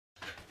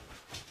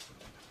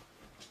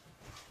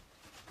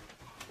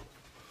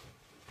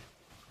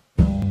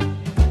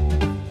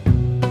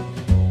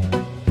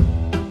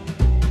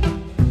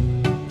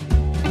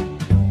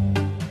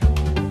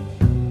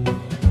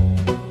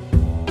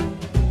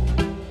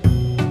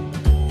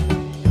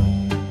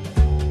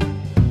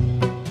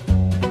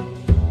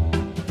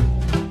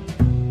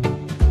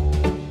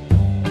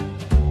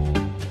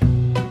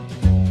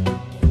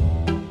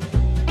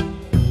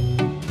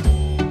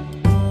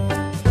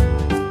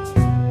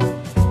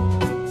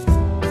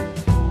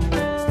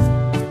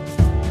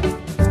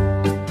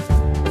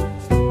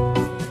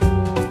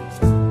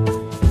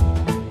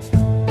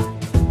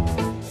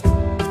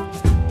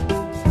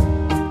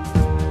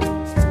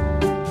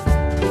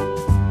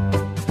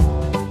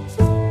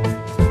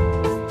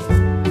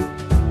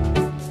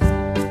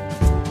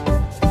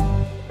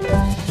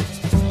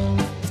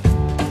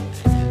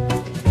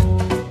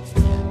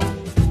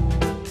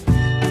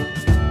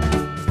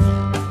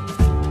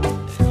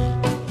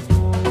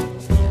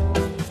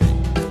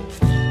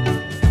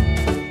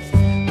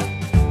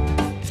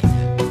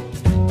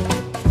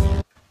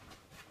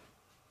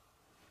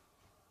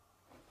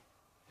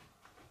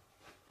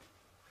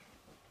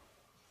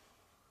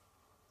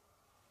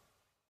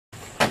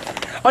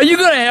Are you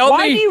gonna help me?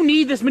 Why do you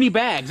need this many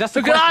bags? That's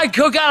the Because I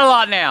cook out a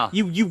lot now.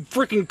 You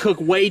freaking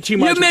cook way too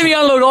much. You made me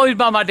unload all these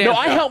by my damn No,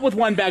 self. I help with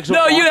one bag so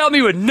No, far. you help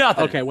me with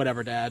nothing. Okay,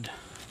 whatever, Dad.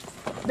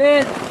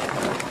 Man.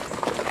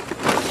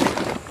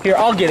 Here,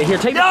 I'll get it. Here,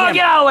 take the camera. No,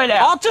 get out of the way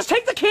now. I'll just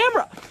take the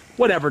camera.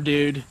 Whatever,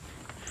 dude.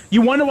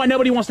 You wonder why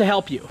nobody wants to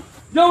help you.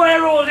 No one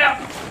ever will help.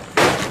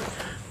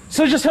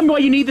 So just tell me why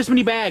you need this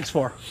many bags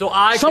for. So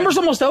Summer's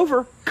almost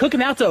over.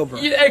 Cooking out's over.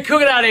 Yeah, hey,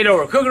 cooking out ain't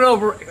over. Cooking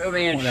over,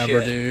 man,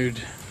 Whatever, shit.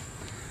 dude.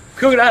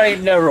 Cooking out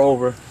ain't never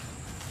over.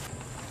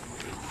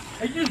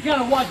 Hey, you just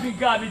gotta watch me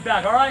guide me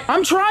back, all right?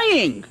 I'm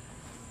trying.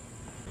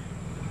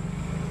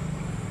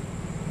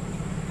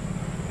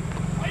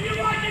 Are you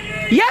watching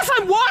me? Yes,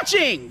 I'm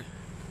watching.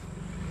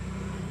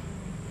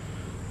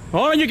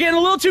 Oh, you're getting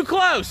a little too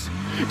close.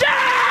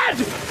 Dad!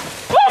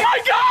 Oh my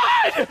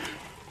God!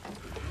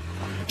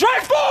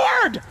 Drive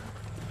forward!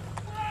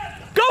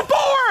 Go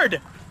forward!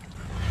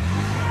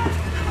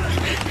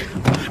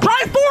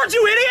 Drive forward,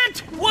 you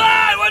idiot!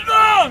 What? What's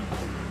wrong?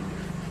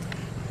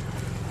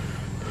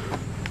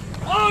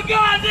 Oh,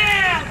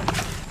 goddamn!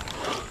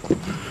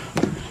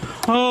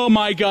 Oh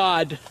my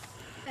God.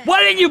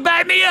 Why didn't you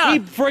back me up? He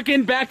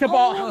freaking backed up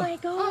all. Oh my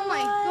God. Oh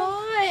my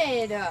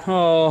God.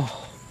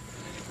 Oh.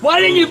 Why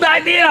didn't you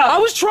back me up? I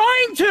was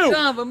trying to.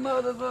 Son of a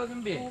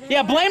motherfucking bitch.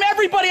 Yeah, blame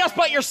everybody else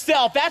but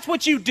yourself. That's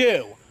what you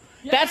do.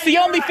 That's the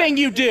only thing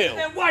you do.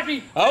 Then watch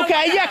me.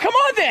 Okay, yeah, come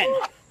on then.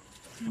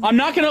 I'm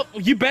not gonna.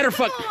 You better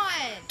fuck. Come on.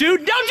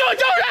 Dude, don't do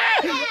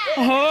that!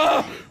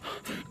 Oh,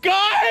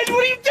 God, what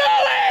are you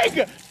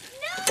doing? No.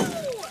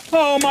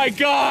 Oh my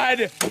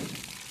God.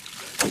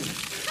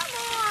 Come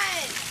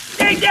on.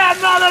 Take that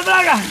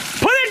motherfucker.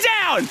 Put it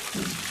down.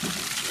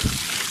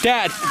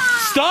 Dad,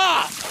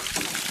 stop.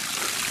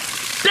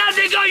 That's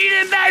because you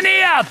didn't back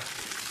me up.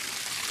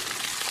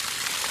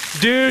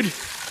 Dude.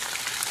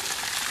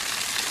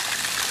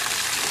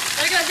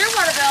 There goes your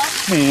water bill.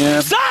 Yeah.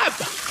 Stop!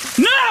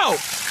 No!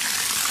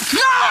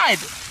 God!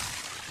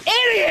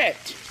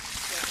 Idiot!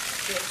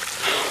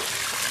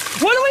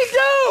 What do we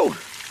do?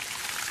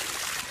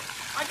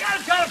 I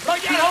gotta try to plug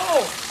that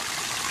hole.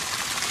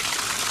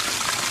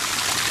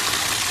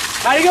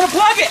 How are you gonna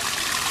plug it?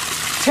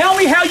 Tell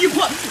me how you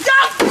plug.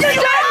 No! You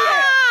idiot!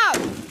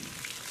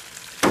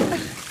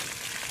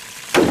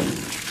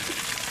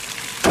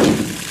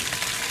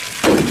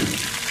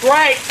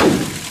 Right.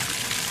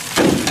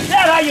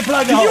 That's how you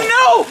plug the hole. You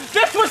know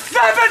this was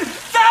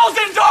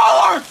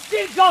 $7,000!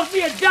 Didn't cost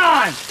me a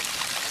dime.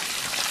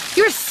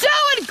 You're so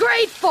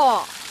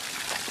ungrateful.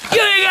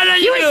 You ain't got nothing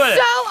to You do are with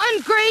so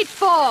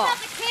ungrateful.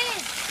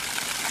 it.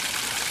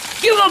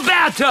 Give him a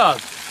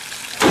bathtub.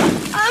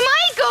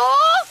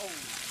 Michael.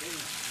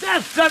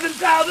 That's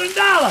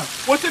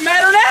 $7,000. What's the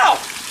matter now?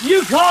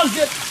 You caused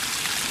it.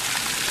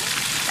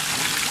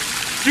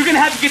 You're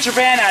gonna have to get your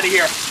van out of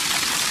here.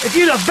 If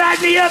you'd have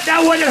backed me up,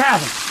 that wouldn't have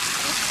happened.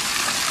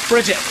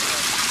 Bridget.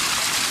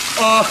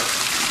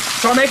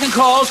 Start making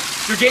calls.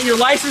 You're getting your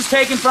license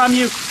taken from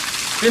you.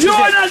 This You is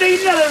are it. not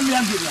getting none of them.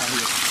 I'm getting out of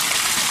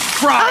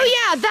here. Right. Oh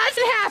yeah, that's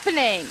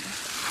happening.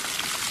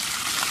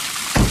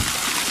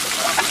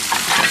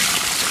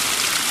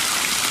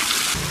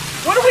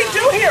 What do we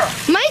do here?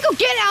 Michael,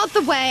 get out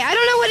the way. I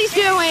don't know what he's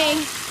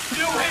doing.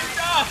 Do it.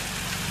 Stop.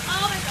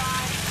 Oh my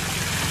God.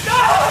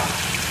 Stop.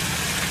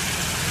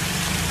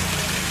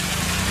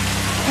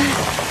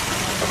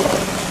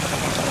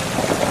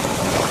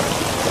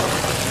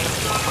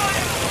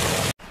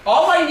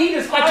 All I need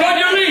is 5 I told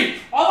you to minutes.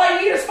 leave. All I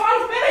need is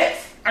 5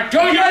 minutes. I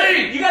told you to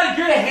leave. You gotta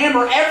get a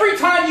hammer every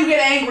time you get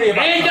angry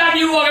about something. Anytime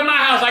you walk in my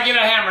house, I get a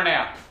hammer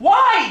now.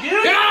 Why,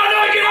 dude? Get on,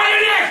 don't get on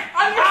your neck.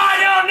 I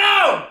don't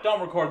know.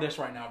 Don't record this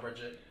right now,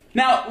 Bridget.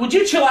 Now, would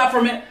you chill out for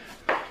a minute?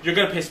 You're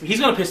gonna piss me. He's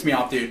gonna piss me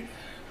off, dude.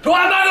 So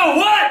I'm not gonna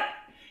what?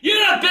 You're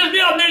gonna piss me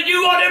off that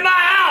you walk in my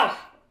house.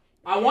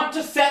 I want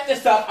to set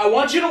this up. I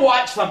want you to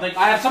watch something.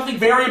 I have something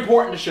very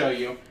important to show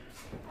you.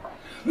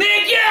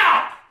 Man, get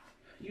out.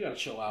 You gotta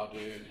chill out,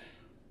 dude.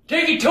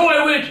 Take your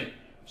toy with you.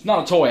 It's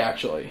not a toy,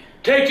 actually.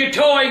 Take your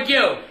toy and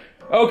go.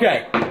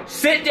 Okay,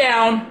 sit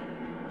down.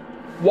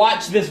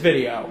 Watch this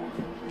video.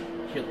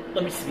 Here,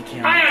 let me see the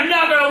camera. I am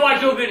not gonna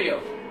watch your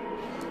video.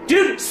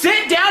 Dude,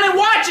 sit down and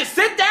watch it.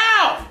 Sit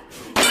down.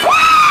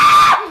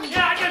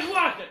 Yeah, I just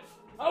watched it.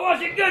 I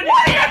watched it good.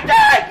 What are you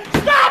doing?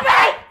 Stop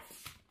it!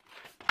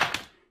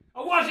 I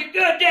watched it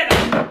good, didn't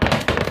I?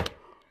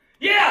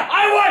 Yeah,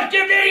 I watched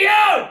your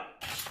video.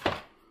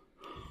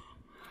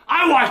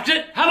 I watched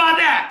it. How about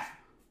that?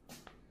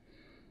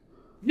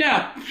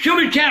 Now, show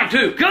me channel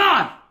 2. Come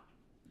on.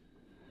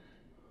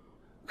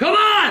 Come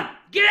on.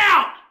 Get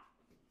out.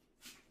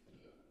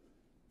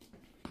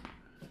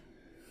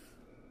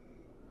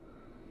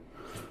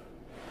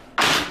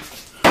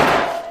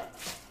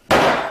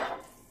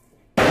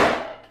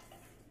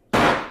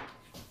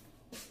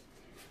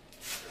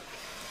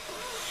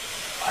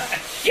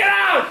 Get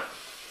out.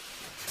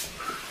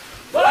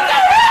 What the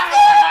heck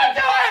are you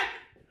doing?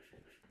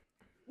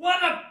 What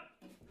the...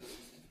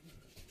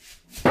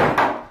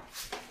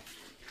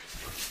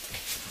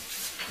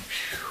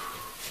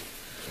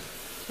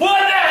 What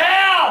the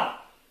hell?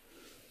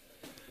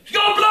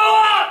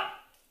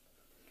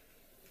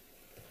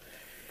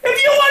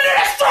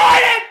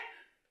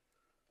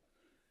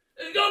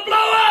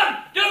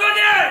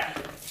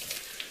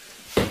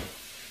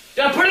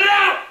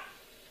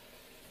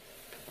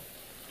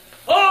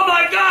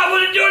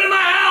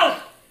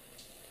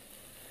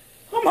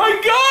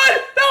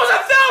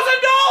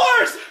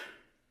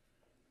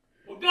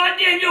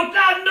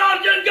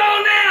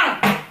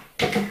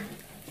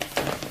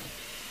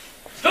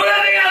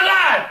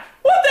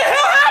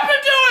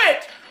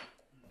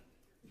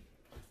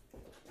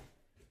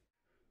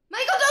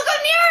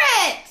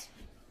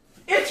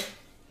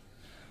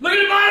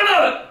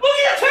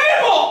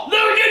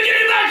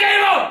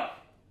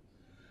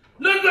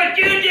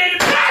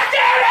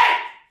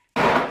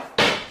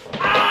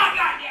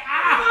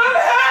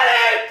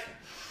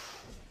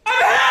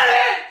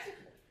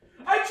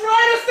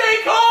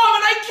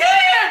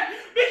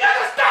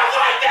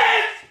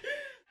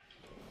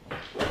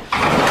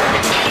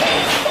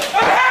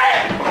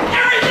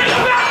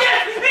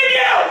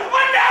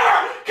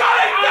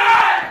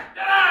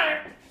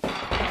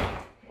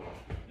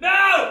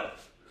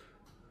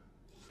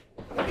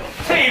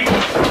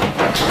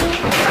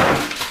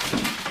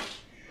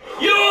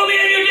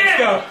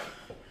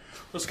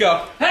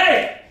 go.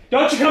 Hey!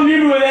 Don't you come near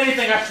me with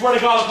anything. I swear to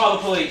God, I'll call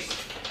the police.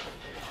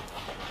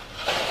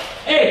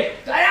 Hey!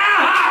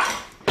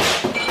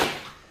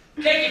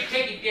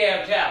 Take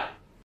your damn towel.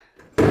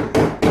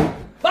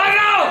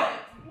 Michael!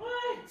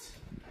 What?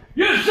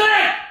 You're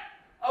sick!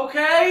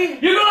 Okay.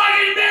 You're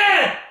going in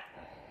bed!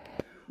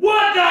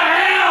 What the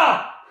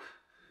hell?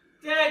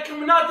 Dad, come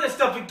on, not this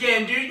stuff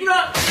again, dude. You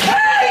know.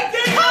 Hey,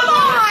 Dad! Come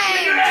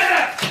Get your on!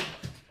 ass up!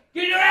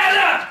 Get your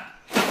ass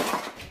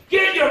up!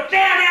 Get your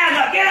damn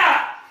ass up! Get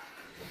up!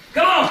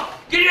 Come on!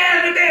 Get your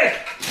ass in bed!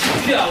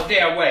 No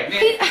damn way, man.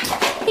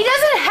 He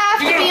doesn't have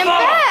to be in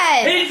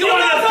bed. He's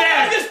going to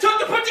bed! This took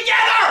to put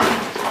together!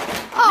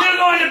 Oh. You're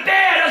going to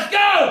bed! Let's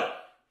go!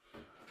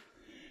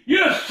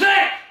 You're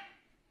sick!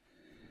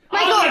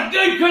 Michael. I'm a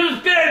good Christmas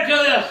spirit to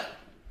this!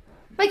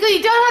 Michael,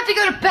 you don't have to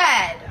go to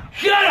bed.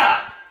 Shut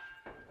up!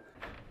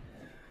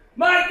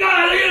 My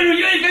God,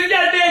 you ain't fixed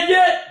that bed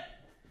yet?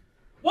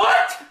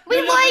 What? We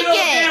You like just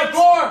get on the damn it.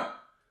 floor,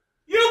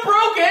 You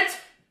broke it!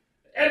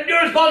 and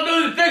your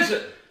responsibility to fix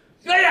it.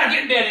 Lay down,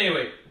 get in bed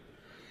anyway.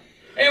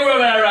 Ain't worried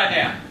about it right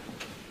now.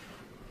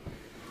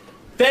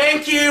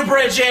 Thank you,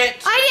 Bridget.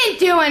 I didn't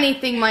do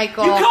anything,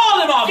 Michael. You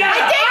called him off. Yeah.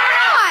 I did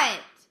not.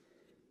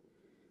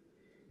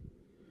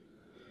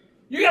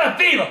 You got a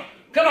fever.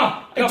 Come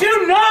on. I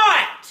do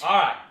not. All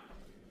right.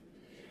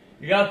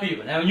 You got a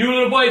fever. Now, when you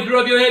little boy threw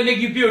up your head and make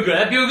you feel good.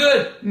 That feel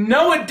good?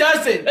 No, it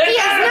doesn't. He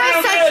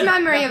has no such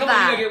memory Now, of come on,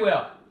 that. you get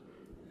well.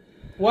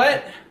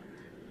 What?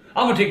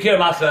 I'm gonna take care of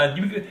my son.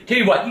 Tell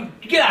you what, you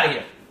get out of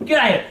here. Get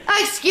out of here.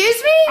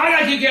 Excuse me? I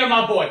gotta take care of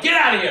my boy. Get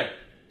out of here.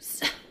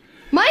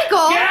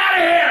 Michael? Get out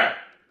of here.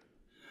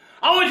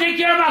 I wanna take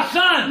care of my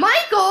son.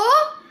 Michael?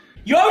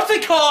 You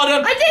obviously called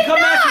him. I did Come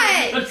after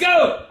me. not. Let's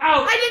go.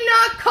 Out. I did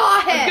not call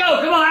him. Let's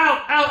go. Come on.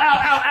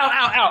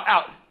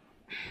 Out.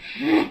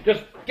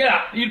 Just get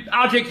out.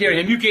 I'll take care of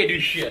him. You can't do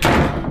shit.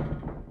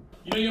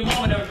 You know your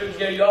mama never took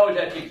care of you. You always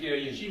had to take care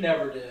of you. She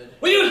never did.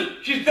 Well,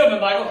 she's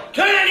filming, Michael.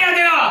 Turn that damn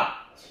thing off.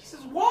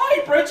 Jesus, why,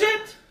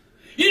 Bridget?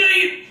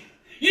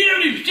 You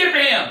don't do shit for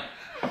him.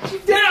 She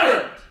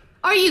did.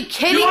 Are you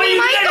kidding You me,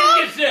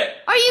 Michael? get sick.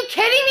 Are you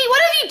kidding me?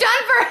 What have you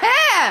done for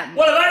him?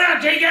 What if I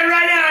don't take care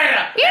right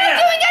now? You're not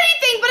doing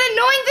anything but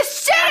annoying the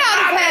shit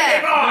out of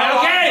him. I'm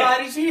Okay.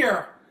 glad he's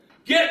here.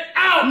 Get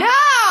out.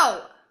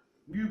 No!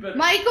 You better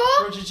Michael?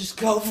 Bridget, just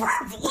go for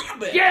a little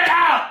bit. get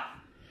out.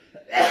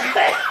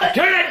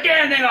 Turn that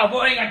damn thing off. Boy,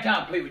 I ain't got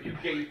time to play with you,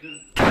 Jason.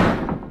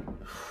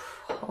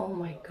 Oh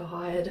my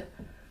God.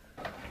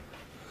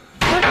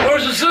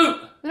 Where's the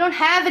soup? We don't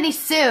have any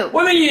soup.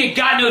 What do you mean you ain't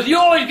got no? You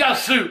always got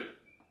soup.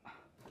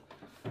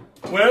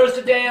 Where's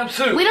the damn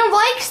soup? We don't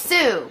like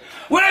soup.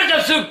 Where's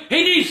the soup?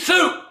 He needs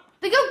soup.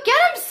 Then go get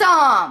him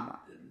some.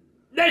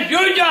 That's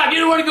your job.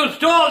 You don't want to go to the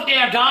store all the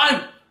damn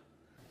time.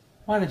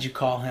 Why did you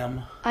call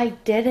him? I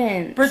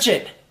didn't.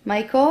 Bridget.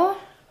 Michael?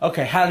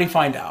 Okay, how did he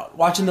find out?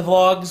 Watching the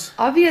vlogs?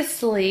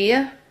 Obviously.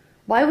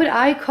 Why would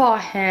I call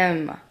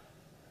him?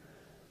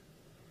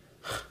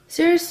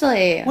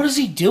 Seriously. What is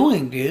he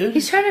doing, dude?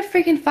 He's trying to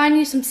freaking find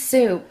you some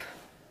soup.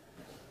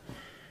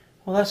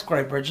 Well, that's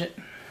great, Bridget.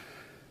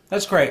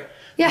 That's great.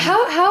 Yeah,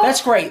 how?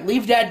 That's great.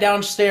 Leave Dad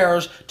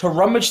downstairs to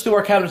rummage through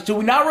our cabinets. Do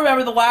we not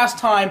remember the last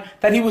time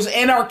that he was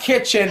in our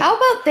kitchen? How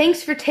about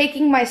thanks for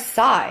taking my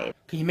side?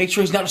 Can you make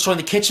sure he's not destroying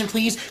the kitchen,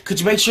 please? Could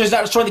you make sure he's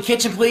not destroying the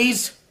kitchen,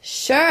 please?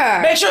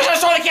 Sure. Make sure he's not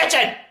destroying the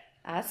kitchen!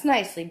 That's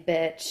nicely,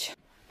 bitch.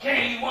 Tell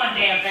you one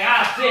damn thing.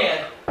 I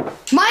said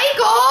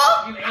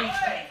Michael! you ain't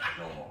saying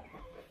no more.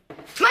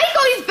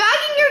 Michael, he's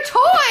bagging your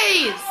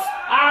toys!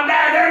 I'm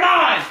mad. They're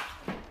mine.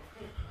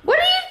 What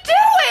are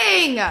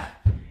you doing?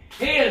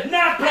 He is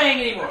not playing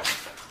anymore.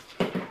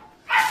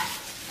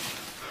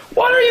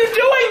 What are you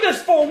doing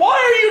this for? Why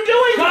are you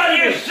doing Because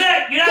you're this?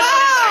 sick. You're Go!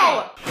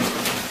 not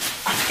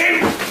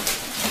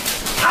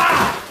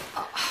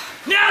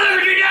Ah! Now look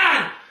what you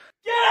done.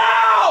 Get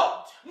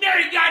out!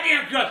 Merry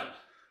goddamn Christmas.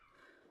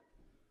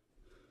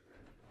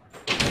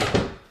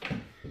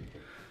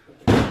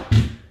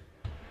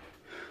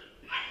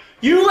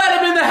 You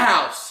let him in the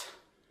house.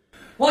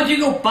 Why don't you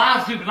go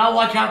buy soup and I'll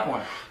watch out for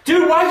him?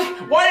 Dude, why,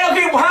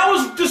 okay, well, how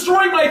is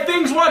destroying my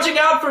things watching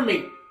out for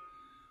me?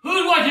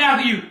 Who's watching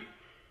out for you?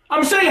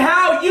 I'm saying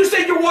how? You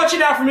said you're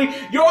watching out for me.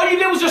 All you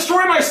did was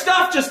destroy my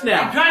stuff just I'm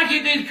now. trying to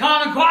keep things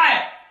calm and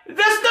quiet.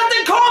 That's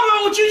nothing calm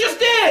about what you just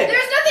did.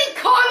 There's nothing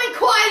calm and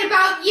quiet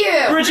about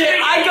you! Bridget,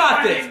 I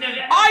got this.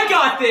 I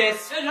got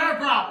this. That's her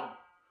problem.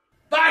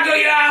 If I go,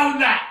 you're out on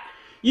that.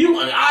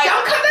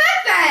 Don't come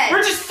back then!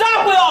 Bridget,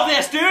 stop with all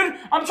this, dude.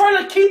 I'm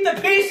trying to keep the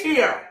peace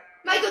here.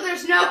 Michael,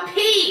 there's no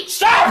peace!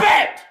 Stop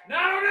it! No.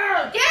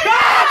 Get Get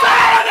out!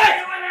 out of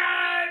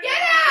it!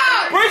 Get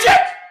out!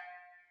 Bridget!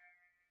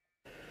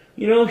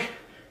 You know,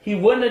 he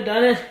wouldn't have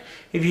done it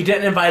if you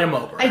didn't invite him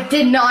over. I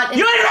did not.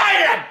 You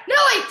invited him! No,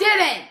 I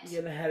didn't!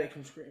 Getting a headache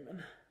from screaming.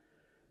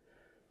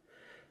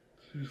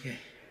 Okay.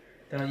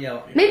 Don't yell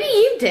at me. Maybe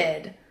you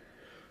did.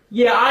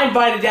 Yeah, I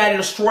invited Dad to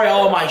destroy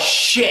all of my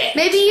shit.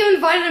 Maybe you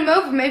invited him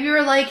over. Maybe you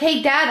were like,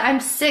 hey, Dad,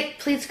 I'm sick.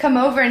 Please come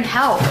over and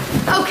help.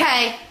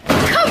 Okay.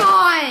 Come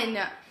on!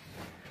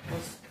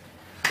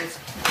 Let's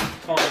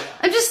Calm down.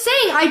 I'm just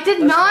saying, I did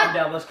Let's not. calm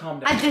down. Let's calm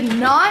down. I did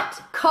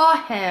not call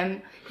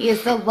him. He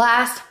is the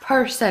last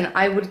person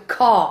I would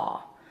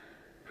call.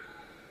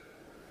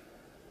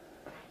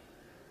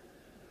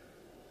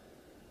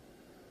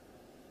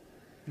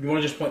 You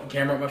want to just point the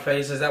camera at my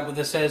face? Is that what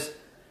this says?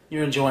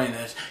 You're enjoying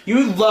this.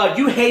 You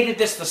hated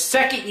this the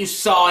second you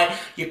saw it.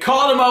 You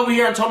called him over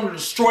here and told him to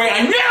destroy it.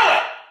 I knew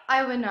it!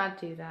 I would not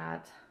do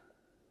that.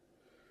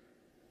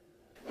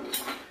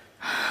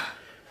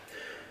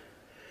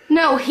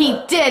 No,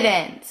 he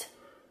didn't.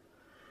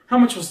 How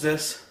much was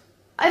this?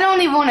 I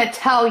don't even want to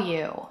tell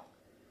you.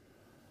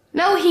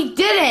 No, he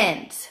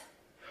didn't.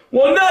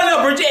 Well,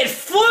 no, Bridget, it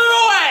flew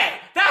away!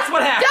 That's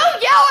what happened!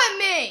 Don't yell at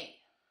me!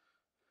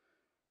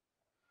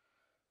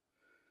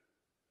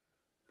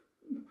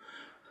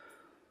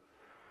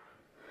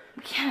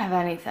 We can't have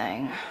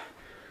anything.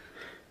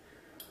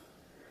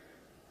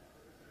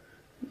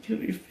 Can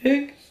it be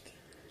fixed?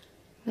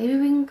 Maybe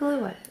we can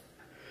glue it.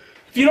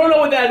 If you don't know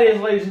what that is,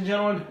 ladies and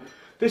gentlemen,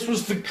 this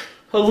was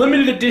a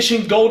limited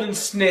edition golden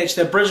snitch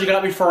that Bridget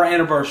got me for our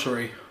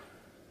anniversary.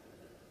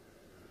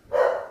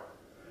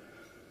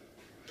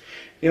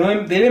 They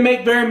didn't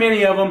make very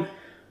many of them.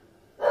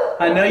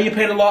 I know you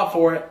paid a lot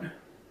for it.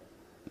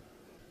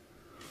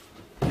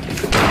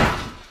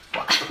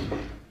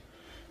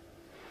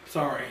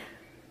 Sorry.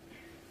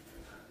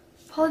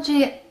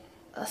 Apology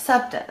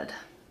accepted.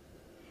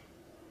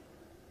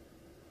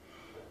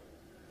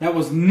 That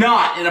was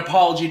not an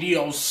apology to you.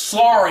 I was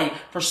sorry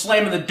for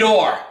slamming the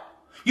door.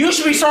 You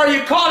should be sorry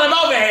you called him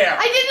over here.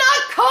 I did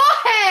not call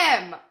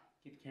him!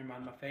 Get the camera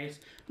out of my face.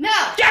 No!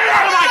 Get it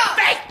out of my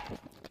face!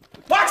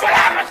 Watch what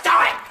happens to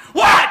it!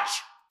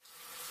 Watch!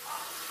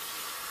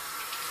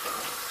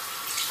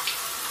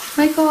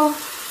 Michael,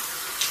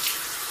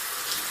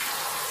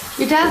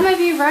 your dad might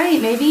be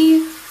right.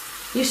 Maybe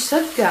you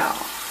should go.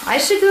 I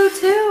should go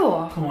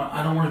too. Come on,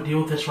 I don't want to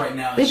deal with this right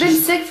now. We've been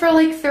sick for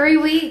like 3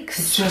 weeks.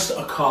 It's just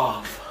a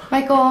cough.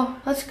 Michael,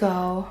 let's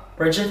go.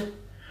 Bridget?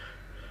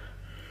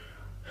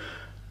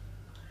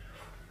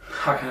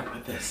 How can I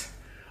put this?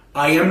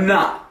 I am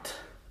not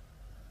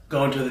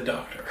going to the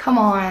doctor. Come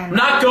on. I'm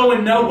not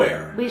going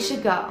nowhere. We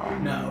should go.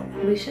 No.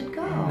 We should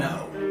go.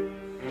 No.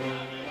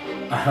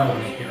 I don't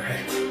want to hear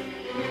it.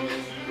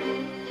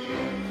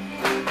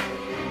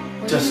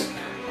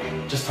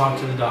 Just talk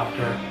to the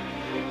doctor,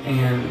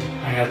 and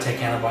I gotta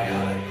take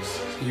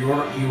antibiotics. You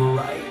were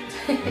right.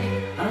 I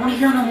don't want to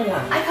hear no more.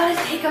 I gotta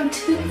take him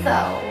too,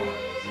 though.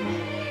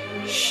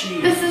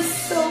 Shit. This is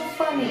so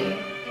funny.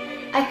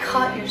 I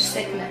caught your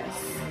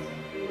sickness.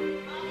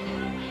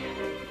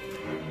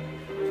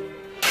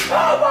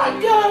 Oh my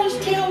God! It's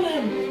killing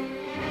him.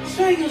 This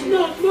thing is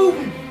not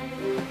moving.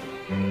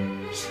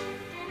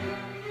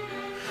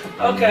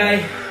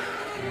 Okay.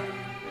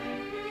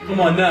 Come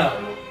on, no.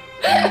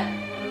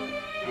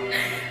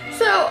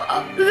 So,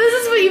 this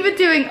is what you've been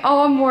doing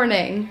all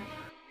morning.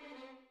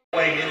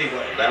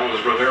 Anyway, that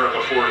was Rivera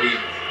before he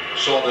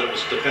saw that it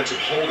was defensive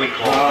holding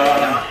call.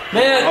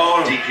 Man,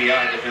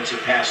 DPI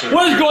defensive pass.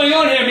 what is going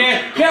on here,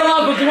 man? Can't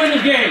allow us to win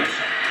this game.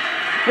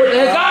 What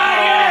the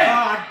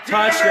heck?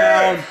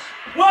 Touchdown.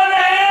 What the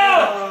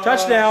hell?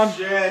 Touchdown.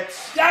 Shit.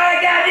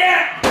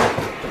 Goddamn!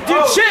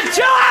 Dude, shit,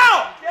 chill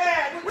out!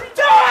 What are you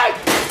doing?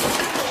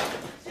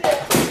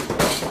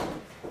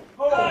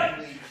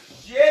 Holy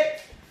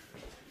shit.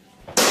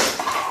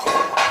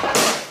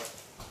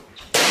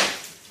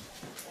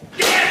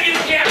 Damn you,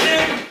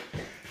 Captain!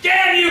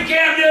 Damn you,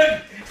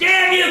 Captain!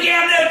 Damn you,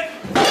 Captain!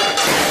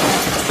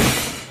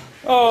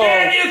 Oh.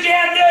 Damn you,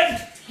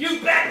 Captain! You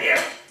back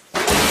here!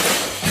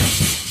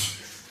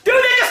 Dude,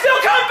 they can still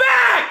come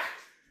back!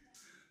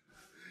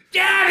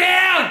 Down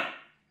here!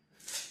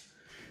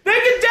 They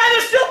can die,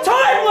 there's still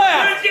time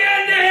left! You're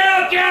down the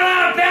hill,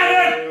 Carolina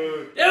Panther!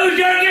 Who's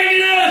your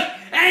ridiculous?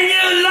 And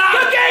you lost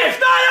The game's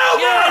not over!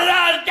 You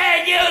lost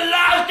it! You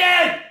lost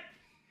it!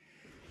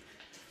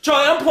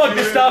 Charlie, unplug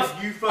this stuff.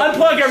 you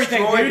fucking Unplug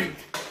everything, destroyed dude.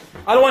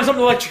 I don't want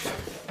something electric.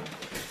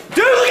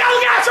 Dude, look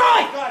out,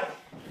 Charlie!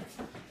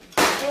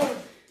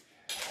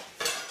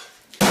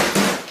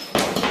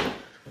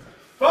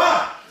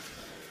 Fuck!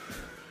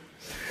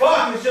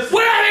 Fuck, it's just...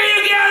 What happened to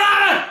you,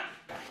 Carolina?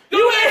 You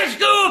went to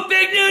school,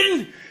 Big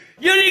Newton!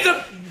 You need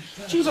to...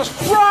 Jesus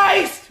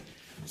Christ!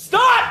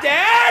 Stop,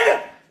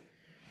 Dad!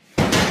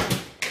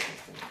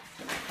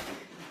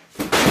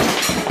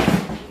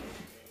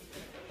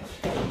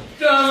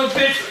 Son of a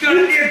bitch, got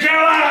here,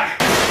 Carolina!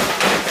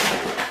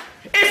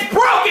 It's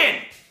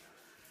broken!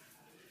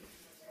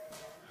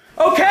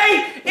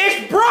 Okay?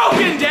 It's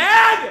broken,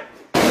 Dad!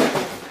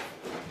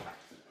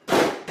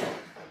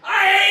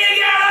 I hate you,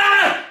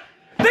 Carolina!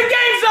 The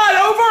game's not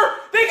over!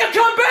 They can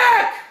come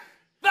back!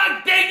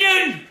 Fuck Big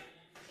Newton!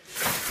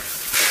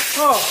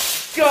 Oh,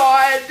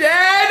 God,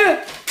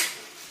 Dad!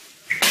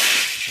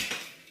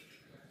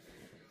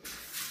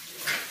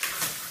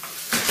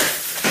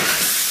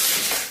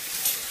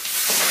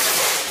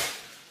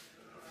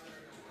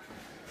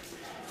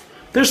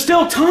 There's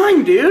still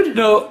time, dude.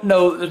 No,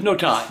 there's no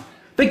time.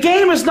 The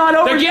game is not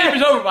over. The game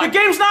is over, Mike. The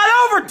game's not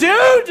over,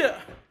 dude.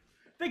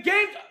 The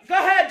game. Go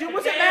ahead, dude.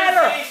 What's it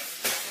matter?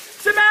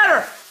 What's the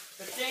matter?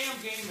 The damn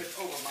game is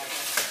over, Michael.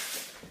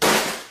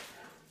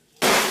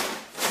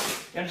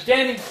 You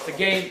understand me? The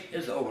game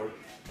is over.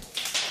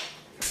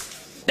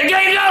 The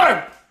game's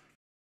over!